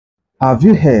Have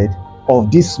you heard of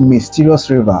this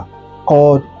mysterious river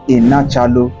called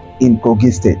Inachalo in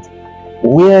Kogi State,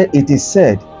 where it is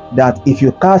said that if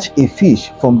you catch a fish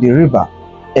from the river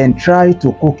and try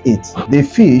to cook it, the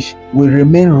fish will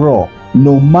remain raw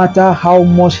no matter how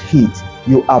much heat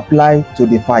you apply to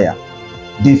the fire.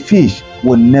 The fish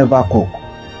will never cook.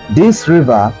 This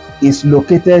river is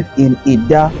located in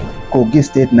Ida, Kogi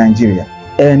State, Nigeria,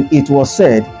 and it was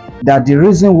said that the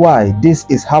reason why this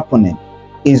is happening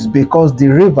is because the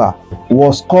river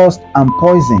was caused and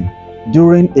poisoned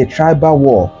during a tribal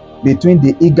war between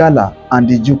the Igala and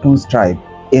the Jukuns tribe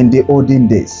in the olden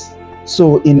days.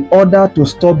 So in order to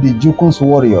stop the Jukuns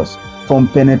warriors from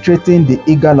penetrating the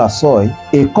Igala soil,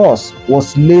 a curse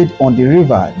was laid on the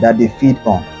river that they feed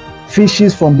on.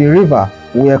 Fishes from the river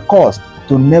were caused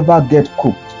to never get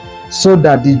cooked, so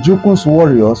that the Jukuns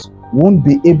warriors won't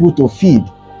be able to feed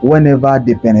whenever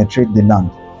they penetrate the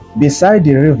land. Beside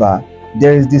the river,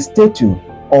 there is the statue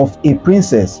of a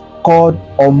princess called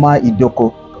Oma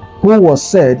Idoko, who was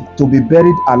said to be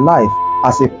buried alive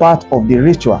as a part of the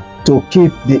ritual to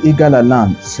keep the Igala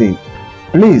land safe.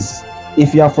 Please,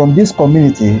 if you are from this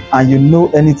community and you know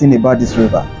anything about this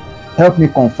river, help me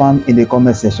confirm in the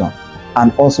comment section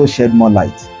and also shed more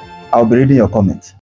light. I'll be reading your comments.